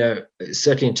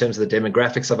 certainly in terms of the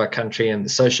demographics of our country and the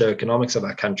socioeconomics of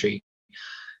our country,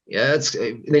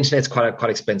 the internet's quite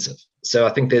expensive. So I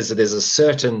think there's a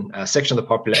certain section of the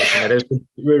population that has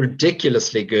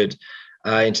ridiculously good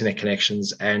internet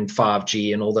connections and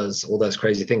 5G and all those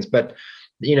crazy things. But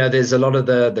there's a lot of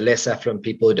the less affluent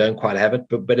people who don't quite have it,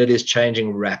 but it is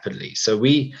changing rapidly. So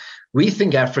we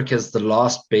think Africa is the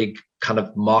last big kind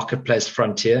of marketplace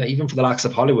frontier, even for the likes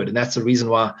of Hollywood. And that's the reason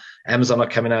why Amazon are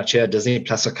coming out here, Disney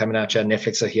Plus are coming out here,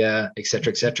 Netflix are here, et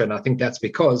cetera, et cetera. And I think that's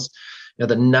because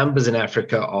the numbers in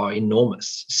Africa are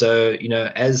enormous. So,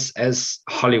 as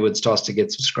Hollywood starts to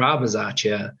get subscribers out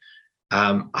here,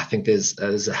 I think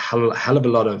there's a hell of a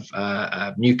lot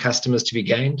of new customers to be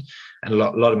gained and a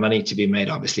lot of money to be made,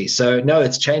 obviously. So, no,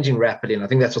 it's changing rapidly, and I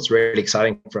think that's what's really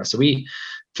exciting for us. So we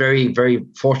very, very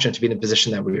fortunate to be in the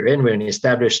position that we're in. We're in an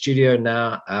established studio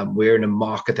now. We're in a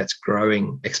market that's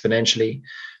growing exponentially,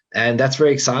 and that's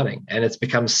very exciting. And it's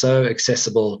become so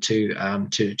accessible to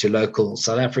local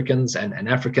South Africans and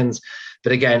Africans.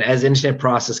 But again, as internet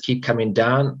prices keep coming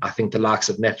down, I think the likes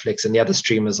of Netflix and the other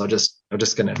streamers are just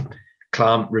going to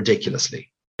climb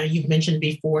ridiculously. You've mentioned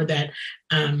before that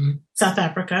South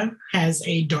Africa has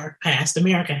a dark past.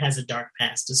 America has a dark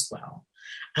past as well.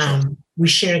 We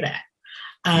share that.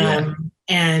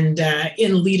 And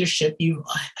in leadership, your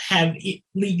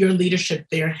leadership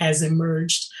there has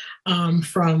emerged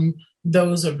from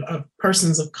those of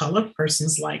persons of color,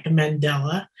 persons like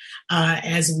Mandela,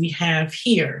 as we have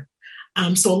here.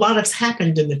 So a lot has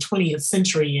happened in the 20th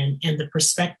century and the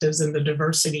perspectives and the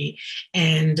diversity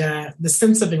and the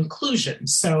sense of inclusion.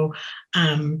 So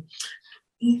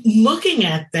looking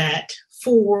at that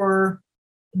for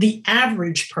the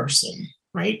average person,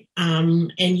 right?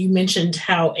 And you mentioned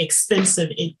how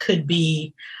expensive it could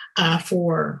be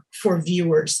for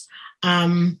viewers.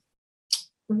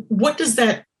 What does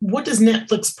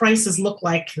Netflix prices look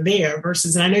like there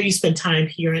versus, and I know you spend time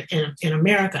here in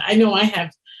America. I know I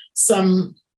have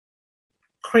some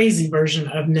crazy version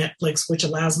of Netflix, which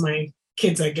allows my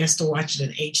kids, I guess, to watch it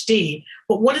in HD.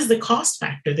 But what is the cost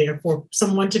factor there for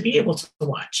someone to be able to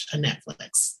watch a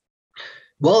Netflix?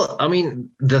 Well, I mean,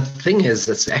 the thing is,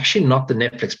 it's actually not the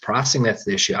Netflix pricing that's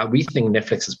the issue. We think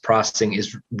Netflix's pricing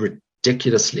is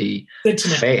ridiculoly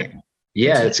fair.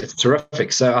 Yeah, it's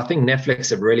terrific. So I think Netflix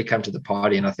have really come to the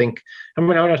party. And I'm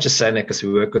not just saying that because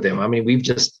we work with them. I mean,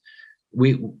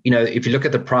 if you look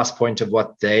at the price point of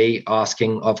what they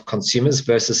asking of consumers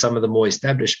versus some of the more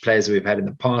established players that we've had in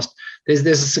the past, there's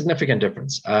a significant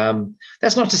difference.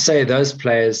 That's not to say those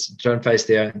players don't face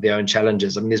their own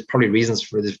challenges. I mean, there's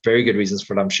very good reasons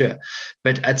for it, I'm sure.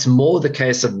 But it's more the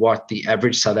case of what the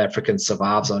average South African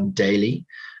survives on daily.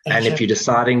 And if you're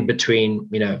deciding between,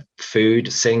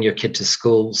 food, sending your kid to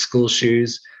school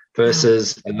shoes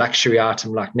versus a luxury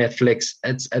item like Netflix,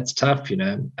 it's tough,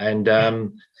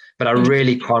 But I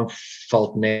really can't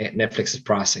fault Netflix's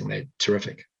pricing. They're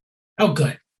terrific. Oh,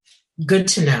 good. Good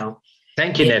to know.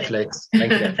 Thank you, Netflix.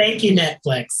 Thank you. Thank you,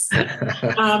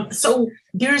 Netflix. So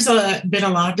there's been a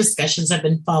lot of discussions I've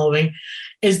been following.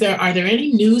 Are there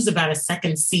any news about a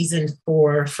second season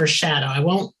for Shadow?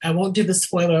 I won't do the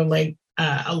spoiler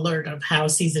alert of how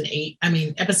episode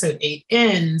 8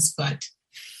 ends, but.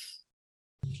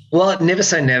 Well, never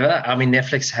say never. I mean,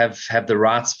 Netflix have the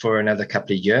rights for another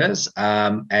couple of years,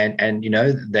 and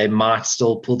they might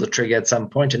still pull the trigger at some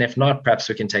point, and if not, perhaps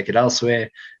we can take it elsewhere,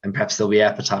 and perhaps there'll be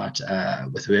appetite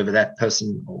with whoever that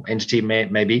person or entity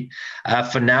may be.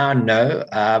 For now, no.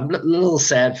 A little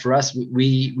sad for us.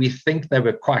 We think they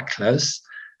were quite close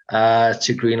to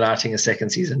greenlighting a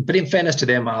second season, but in fairness to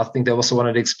them, I think they also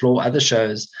wanted to explore other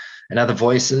shows and other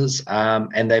voices,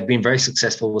 and they've been very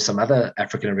successful with some other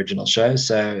African original shows.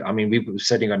 So, I mean, we've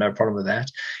certainly got no problem with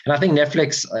that. And I think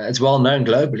Netflix is well known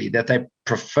globally that they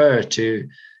prefer to,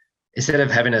 instead of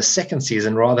having a second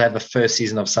season, rather have a first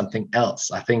season of something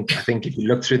else. I think if you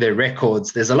look through their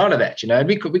records, there's a lot of that, and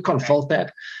we can't fault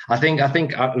that. I think,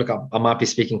 look, I might be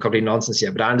speaking complete nonsense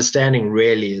here, but our understanding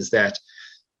really is that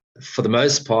for the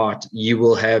most part, you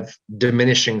will have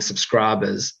diminishing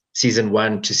subscribers season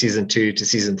 1 to season 2 to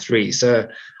season 3. So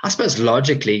I suppose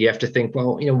logically you have to think,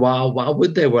 well, why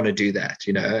would they want to do that,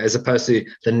 as opposed to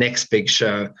the next big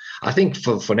show? I think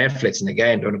for Netflix, and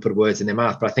again, don't want to put words in their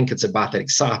mouth, but I think it's about that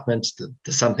excitement,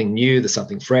 there's something new, there's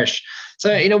something fresh. So,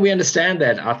 we understand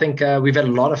that. I think we've had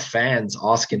a lot of fans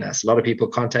asking us, a lot of people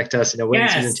contact us, when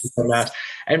season 2 come out.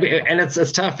 And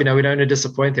it's tough, we don't want to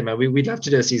disappoint them. We'd love to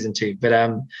do a season 2,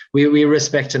 but we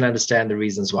respect and understand the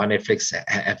reasons why Netflix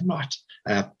have not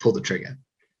pulled the trigger.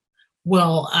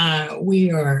 Well,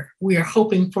 we are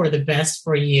hoping for the best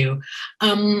for you.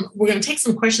 We're going to take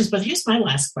some questions, but here's my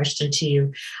last question to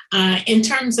you. In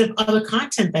terms of other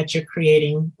content that you're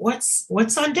creating, what's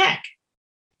on deck?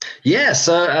 Yeah,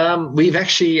 so we've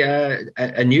actually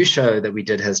a new show that we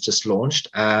did has just launched,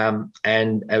 and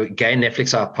again,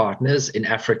 Netflix are partners in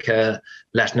Africa,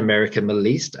 Latin America, Middle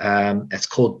East. It's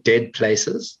called Dead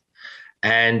Places.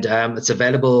 And it's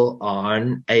available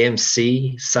on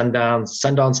AMC,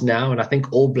 Sundance Now, and I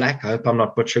think All Black. I hope I'm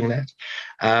not butchering that.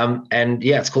 And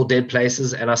yeah, it's called Dead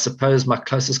Places. And I suppose my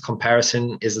closest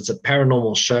comparison is it's a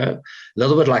paranormal show, a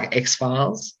little bit like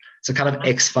X-Files. It's a kind of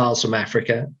X-Files from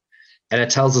Africa. And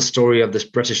it tells the story of this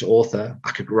British author.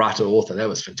 I could write an author. That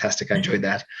was fantastic. I enjoyed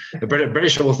that. A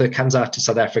British author comes out to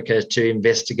South Africa to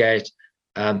investigate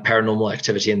paranormal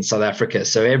activity in South Africa.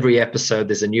 So every episode,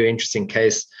 there's a new interesting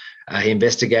case. He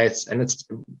investigates, and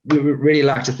we really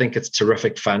like to think it's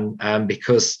terrific fun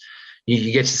because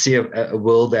you get to see a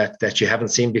world that you haven't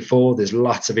seen before. There's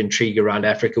lots of intrigue around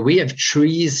Africa. We have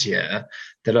trees here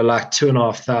that are like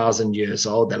 2,500 years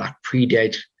old. They like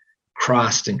predate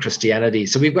Christ and Christianity.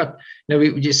 So we've got,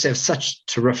 we just have such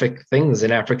terrific things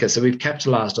in Africa. So we've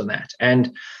capitalized on that. And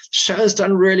the show's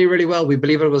done really, really well. We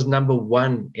believe it was number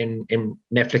 1 in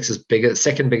Netflix's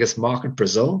second biggest market,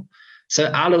 Brazil. So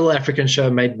our little African show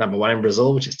made number 1 in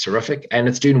Brazil, which is terrific, and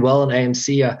it's doing well on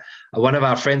AMC. One of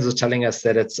our friends was telling us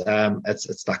that it's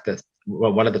like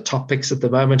one of the top picks at the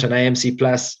moment on AMC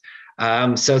Plus.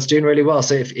 So it's doing really well.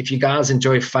 So if you guys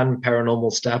enjoy fun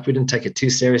paranormal stuff, we didn't take it too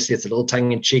seriously. It's a little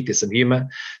tongue in cheek. There's some humor,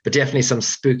 but definitely some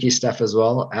spooky stuff as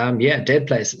well. Dead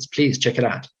Places. Please check it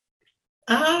out.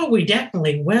 Oh, we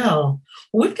definitely will.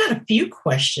 We've got a few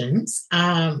questions.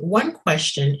 One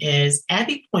question is,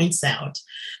 Abby points out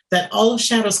that all of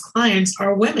Shadow's clients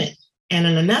are women. And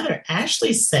in another,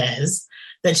 Ashley says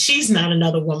that she's not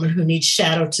another woman who needs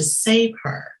Shadow to save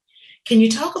her. Can you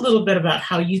talk a little bit about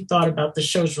how you thought about the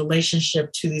show's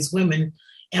relationship to these women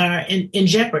in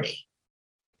jeopardy?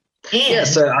 And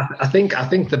so I think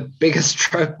the biggest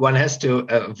trope one has to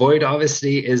avoid,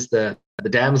 obviously, is the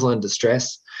damsel in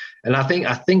distress. And I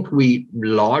think we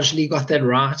largely got that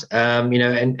right,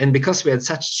 and because we had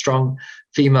such strong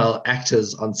female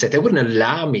actors on set, they wouldn't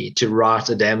allow me to write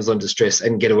a damsel in distress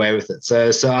and get away with it.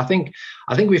 So I think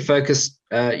we focused,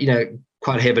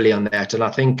 quite heavily on that. And I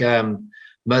think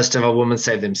most of our women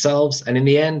save themselves. And in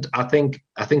the end, I think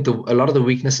a lot of the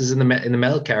weaknesses in the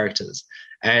male characters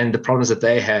and the problems that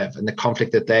they have and the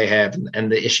conflict that they have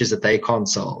and the issues that they can't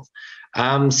solve.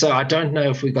 So I don't know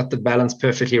if we got the balance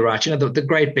perfectly right. The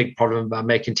great big problem about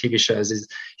making TV shows is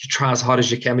you try as hard as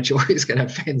you can, but you're always going to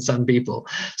offend some people.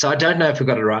 So I don't know if we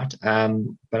got it right,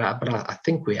 but I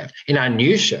think we have. In our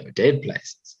new show, Dead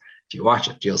Places, if you watch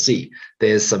it, you'll see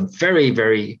there's some very,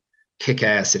 very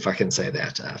kick-ass, if I can say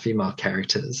that, female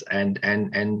characters, and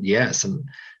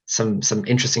some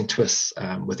interesting twists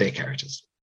with their characters.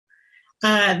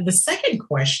 The second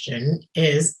question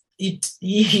is,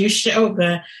 you show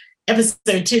the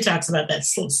episode 2 talks about that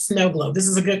snow globe. This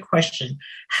is a good question.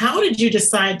 How did you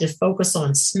decide to focus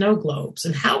on snow globes,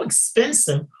 and how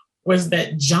expensive was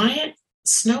that giant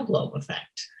snow globe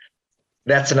effect?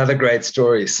 That's another great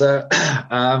story. So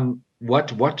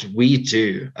what we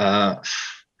do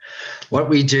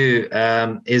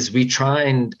is we try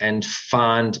and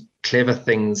find clever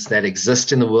things that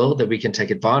exist in the world that we can take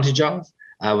advantage of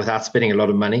without spending a lot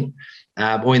of money.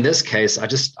 Or in this case, I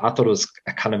thought it was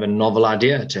a kind of a novel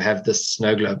idea to have this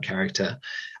snow globe character.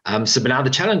 But now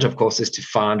the challenge, of course, is to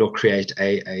find or create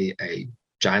a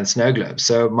giant snow globe.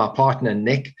 So my partner,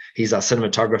 Nick, he's our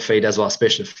cinematographer, he does our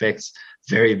special effects,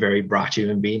 very, very bright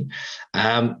human being.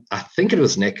 I think it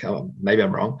was Nick, maybe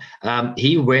I'm wrong.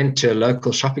 He went to a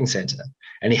local shopping center,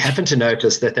 and he happened to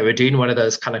notice that they were doing one of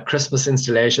those kind of Christmas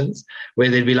installations where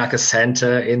there'd be like a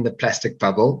Santa in the plastic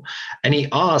bubble. And he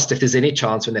asked if there's any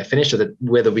chance when they finished with it,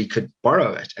 whether we could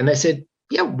borrow it. And they said,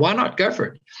 yeah, why not? Go for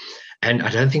it. And I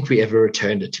don't think we ever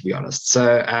returned it, to be honest.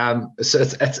 So it's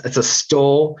a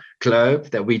store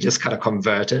globe that we just kind of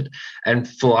converted. And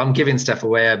I'm giving stuff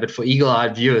away, but for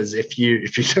eagle-eyed viewers, if you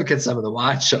look at some of the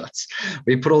wide shots,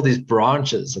 we put all these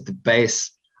branches at the base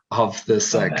of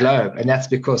this globe, and that's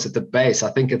because at the base,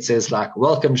 I think it says like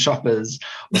 "Welcome shoppers"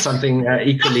 or something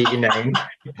equally inane.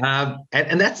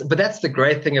 That's the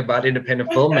great thing about independent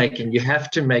filmmaking. You have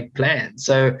to make plans.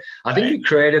 So I think we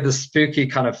created a spooky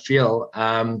kind of feel.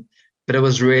 But it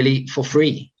was really for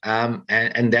free.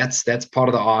 And that's part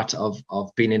of the art of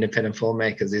being independent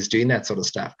filmmakers, is doing that sort of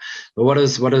stuff. But what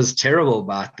is terrible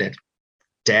about that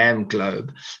damn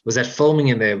globe was that filming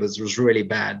in there was really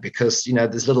bad, because,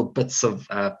 there's little bits of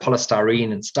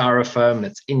polystyrene and styrofoam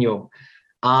that's in your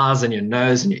eyes and your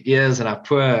nose and your ears, and our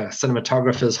poor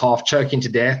cinematographers half choking to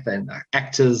death, and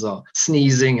actors are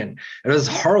sneezing, and it was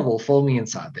horrible filming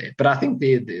inside there. But I think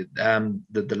the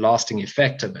lasting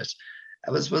effect of it,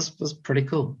 it was pretty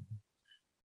cool.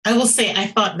 I will say, I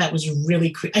thought that was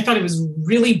really I thought it was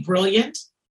really brilliant,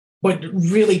 but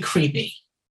really creepy.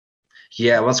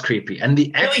 Yeah, it was creepy. And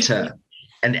the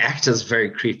actor's very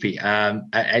creepy. And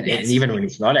even when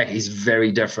he's not acting, he's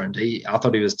very different. I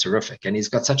thought he was terrific. And he's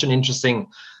got such an interesting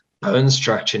bone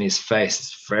structure in his face.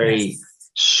 It's very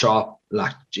sharp,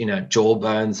 like, jaw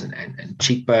bones and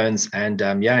cheekbones. And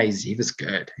he was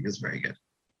good. He was very good.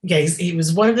 Yeah, he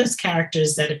was one of those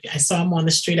characters that if I saw him on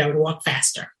the street, I would walk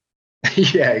faster.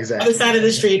 Yeah, exactly. Other side of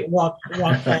the street, walk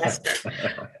faster.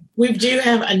 We do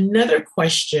have another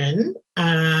question.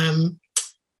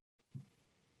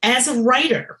 As a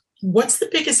writer, what's the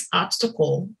biggest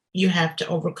obstacle you have to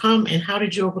overcome, and how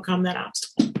did you overcome that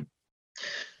obstacle?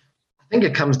 I think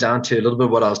it comes down to a little bit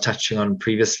what I was touching on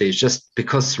previously. It's just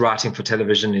because writing for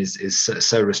television is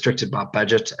so restricted by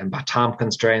budget and by time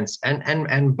constraints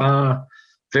and by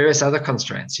various other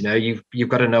constraints. You've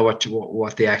got to know what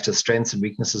the actor's strengths and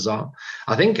weaknesses are.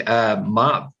 I think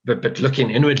but looking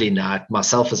inwardly now at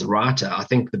myself as a writer, I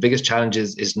think the biggest challenge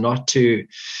is not to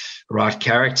write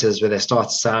characters where they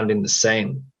start sounding the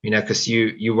same, because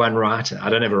you one writer. I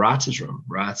don't have a writer's room,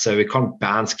 right? So we can't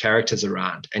bounce characters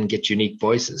around and get unique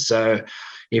voices. So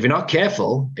if you're not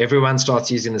careful, everyone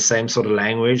starts using the same sort of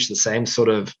language, the same sort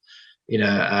of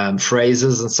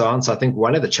phrases and so on. So I think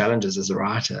one of the challenges as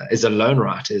a lone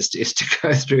writer, is to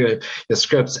go through your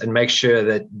scripts and make sure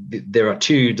that there are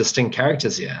two distinct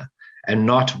characters here, and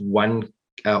not one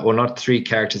or not three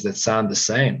characters that sound the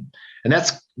same. And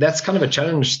that's kind of a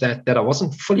challenge that I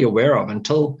wasn't fully aware of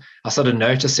until I started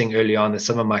noticing early on that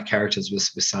some of my characters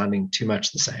were sounding too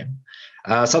much the same.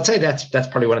 So I'd say that's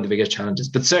probably one of the biggest challenges.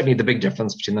 But certainly the big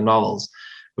difference between the novels,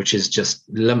 which is just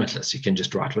limitless. You can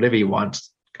just write whatever you want.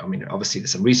 I mean, obviously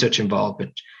there's some research involved, but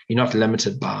you're not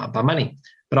limited by money.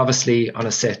 But obviously on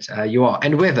a set, you are.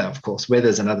 And weather, of course. Weather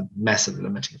is another massive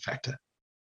limiting factor.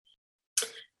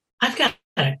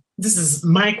 This is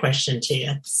my question to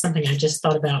you. Something I just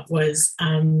thought about was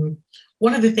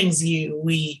one of the things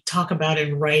we talk about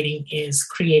in writing is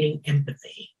creating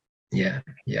empathy. Yeah.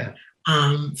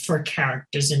 For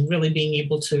characters, and really being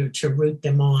able to root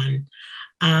them on.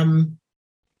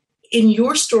 In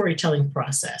your storytelling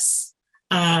process,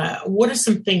 what are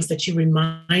some things that you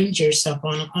remind yourself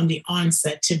on the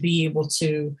onset to be able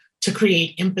to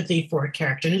create empathy for a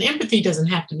character? And empathy doesn't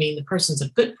have to mean the person's a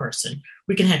good person.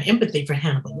 We can have empathy for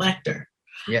Hannibal Lecter.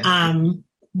 Yeah.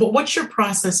 But what's your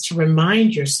process to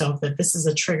remind yourself that this is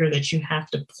a trigger that you have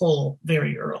to pull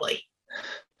very early?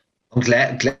 I'm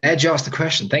glad you asked the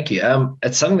question. Thank you.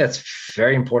 It's something that's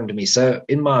very important to me. So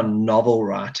in my novel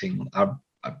writing,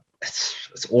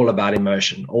 it's all about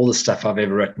emotion. All the stuff I've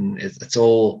ever written, it's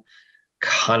all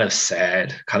kind of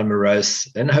sad, kind of morose,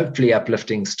 and hopefully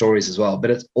uplifting stories as well.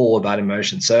 But it's all about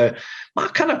emotion. So my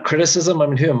kind of criticism, I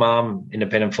mean, who am I? I'm an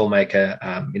independent filmmaker,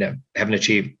 haven't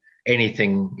achieved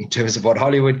anything in terms of what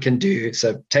Hollywood can do.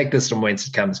 So take this from whence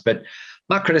it comes. But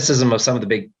my criticism of some of the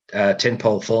big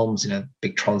tentpole films,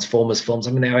 big Transformers films,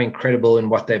 I mean, they are incredible in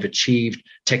what they've achieved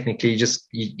technically.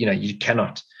 You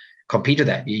cannot compete with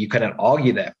that. You cannot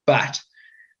argue that. But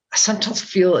I sometimes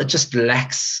feel it just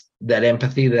lacks that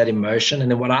empathy, that emotion.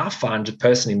 And then what I find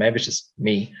personally, maybe it's just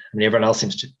me, I mean, everyone else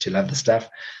seems to love the stuff,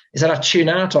 is that I tune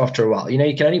out after a while. You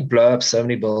can only blow up so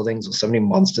many buildings or so many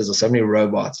monsters or so many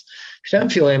robots. If you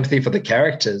don't feel empathy for the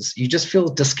characters, you just feel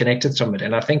disconnected from it.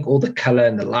 And I think all the color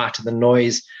and the light and the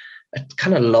noise, it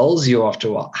kind of lulls you after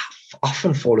a while. I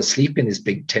often fall asleep in these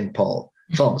big tentpole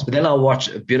films, but then I'll watch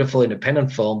a beautiful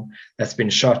independent film that's been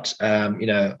shot, on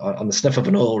the sniff of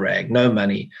an oil rag, no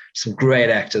money, some great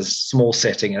actors, small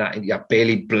setting, and I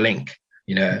barely blink,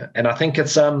 And I think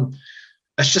it's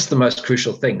just the most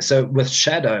crucial thing. So with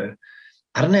Shadow,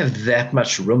 I don't have that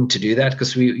much room to do that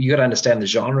because you got to understand the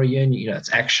genre.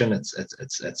 It's action,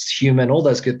 it's human, all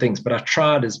those good things. But I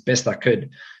tried as best I could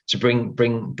to bring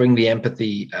the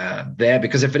empathy there,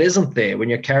 because if it isn't there, when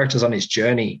your character's on his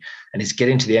journey and he's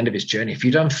getting to the end of his journey, if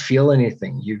you don't feel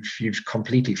anything, you've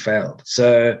completely failed.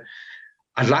 So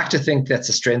I'd like to think that's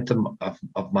a strength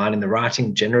of mine in the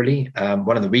writing generally.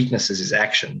 One of the weaknesses is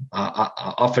action. I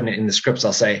often in the scripts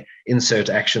I'll say insert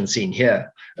action scene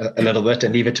here a little bit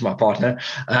and leave it to my partner.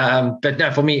 But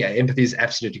no, for me, empathy is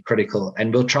absolutely critical,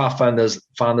 and we'll try to find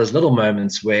those little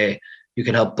moments where you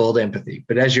can help build empathy.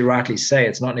 But as you rightly say,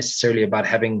 it's not necessarily about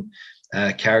having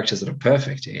characters that are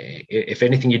perfect. If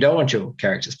anything, you don't want your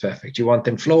characters perfect. You want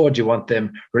them flawed. You want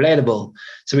them relatable.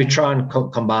 So we try and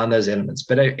combine those elements.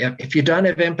 But if you don't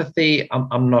have empathy,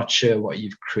 I'm not sure what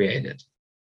you've created.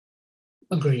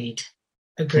 Agreed.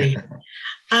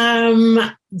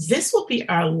 This will be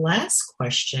our last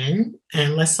question,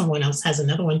 unless someone else has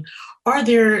another one. Are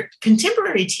there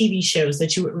contemporary TV shows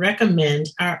that you would recommend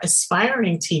our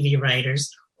aspiring TV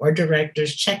writers or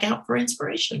directors check out for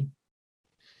inspiration?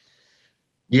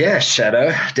 Yeah,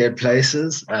 Shadow, Dead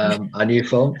Places, our new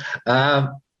film. I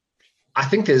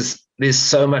think there's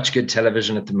so much good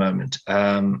television at the moment.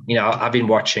 I've been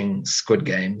watching Squid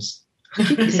Games.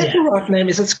 Is that the right name?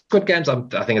 Is it Squid Games?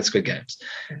 I think it's Squid Games.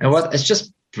 And it's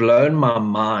just blown my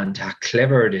mind how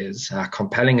clever it is, how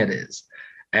compelling it is.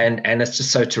 And it's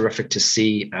just so terrific to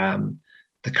see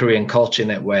the Korean culture in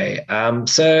that way.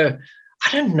 So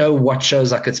I don't know what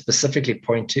shows I could specifically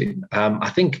point to. I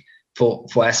think for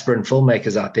aspirant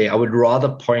filmmakers out there, I would rather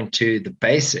point to the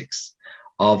basics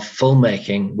of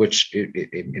filmmaking, which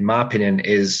in my opinion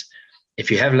is, if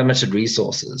you have limited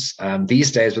resources,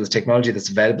 these days with the technology that's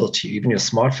available to you, even your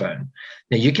smartphone,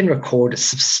 now you can record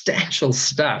substantial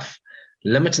stuff,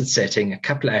 limited setting, a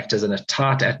couple of actors, and a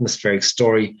tight atmospheric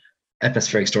story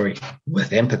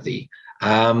with empathy.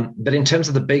 But in terms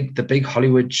of the big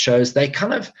Hollywood shows,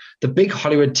 the big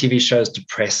Hollywood TV shows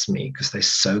depress me because they're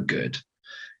so good.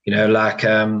 Like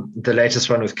the latest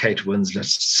one with Kate Winslet,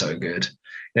 so good.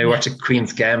 You watch a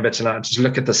Queen's Gambit, and I just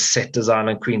look at the set design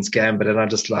on Queen's Gambit, and I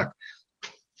just like,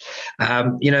 for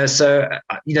aspirant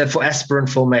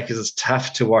filmmakers, it's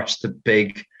tough to watch the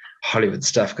big Hollywood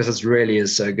stuff because it really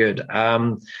is so good.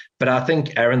 But I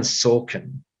think Aaron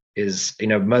Sorkin is,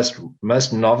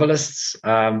 most novelists,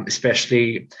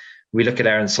 especially, we look at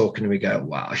Aaron Sorkin and we go,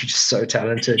 wow, he's just so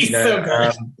talented. He's so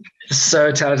good.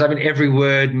 So talented. I mean, every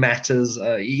word matters,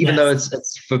 even though it's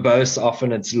verbose,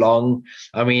 often it's long.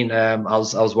 I mean, I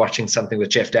was watching something with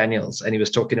Jeff Daniels, and he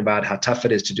was talking about how tough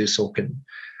it is to do Sorkin.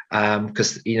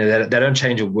 Because they don't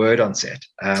change a word on set.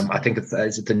 I think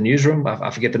is it The Newsroom? I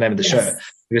forget the name of the show.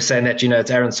 He was saying that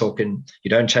it's Aaron Sorkin. You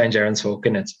don't change Aaron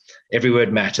Sorkin. It's every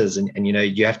word matters, and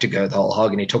you have to go the whole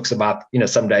hog. And he talks about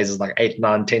some days it's like 8,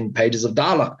 9, 10 pages of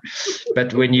dialogue.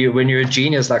 But when you're a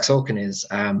genius like Sorkin is,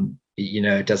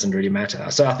 it doesn't really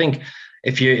matter. So I think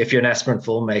if you're an aspirant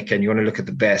filmmaker and you want to look at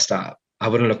the best, I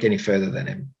wouldn't look any further than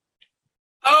him.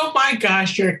 Oh my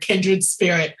gosh, you're a kindred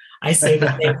spirit. I say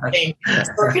the same thing.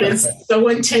 Sorkin is so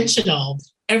intentional.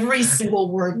 Every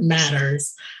single word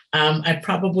matters. I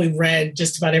probably read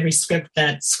just about every script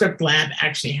that Script Lab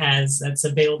actually has that's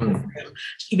available for him.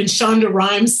 Even Shonda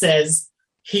Rhimes says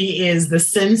he is the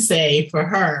sensei for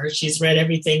her. She's read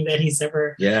everything that he's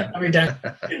ever done.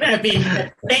 I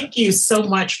mean, thank you so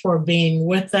much for being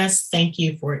with us. Thank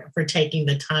you for taking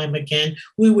the time again.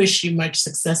 We wish you much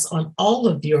success on all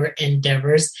of your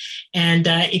endeavors. And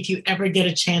if you ever get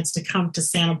a chance to come to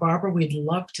Santa Barbara, we'd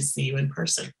love to see you in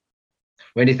person.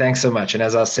 Wendy, thanks so much. And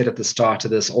as I said at the start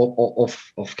of this,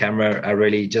 off camera, I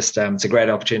really just it's a great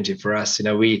opportunity for us. You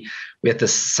know, we're at the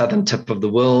southern tip of the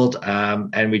world,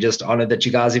 and we just honored that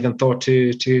you guys even thought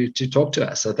to talk to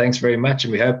us. So thanks very much,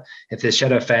 and we hope if there's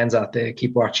Shadow fans out there,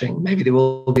 keep watching. Maybe there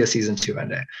will be a season 2 one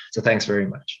day. So thanks very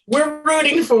much. We're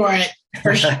rooting for it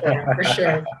for sure. For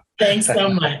sure. Thanks so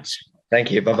much.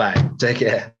 Thank you. Bye-bye. Take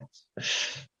care.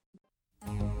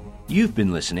 You've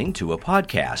been listening to a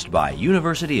podcast by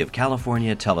University of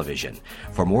California Television.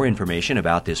 For more information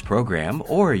about this program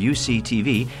or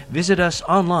UCTV, visit us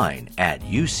online at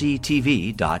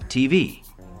uctv.tv.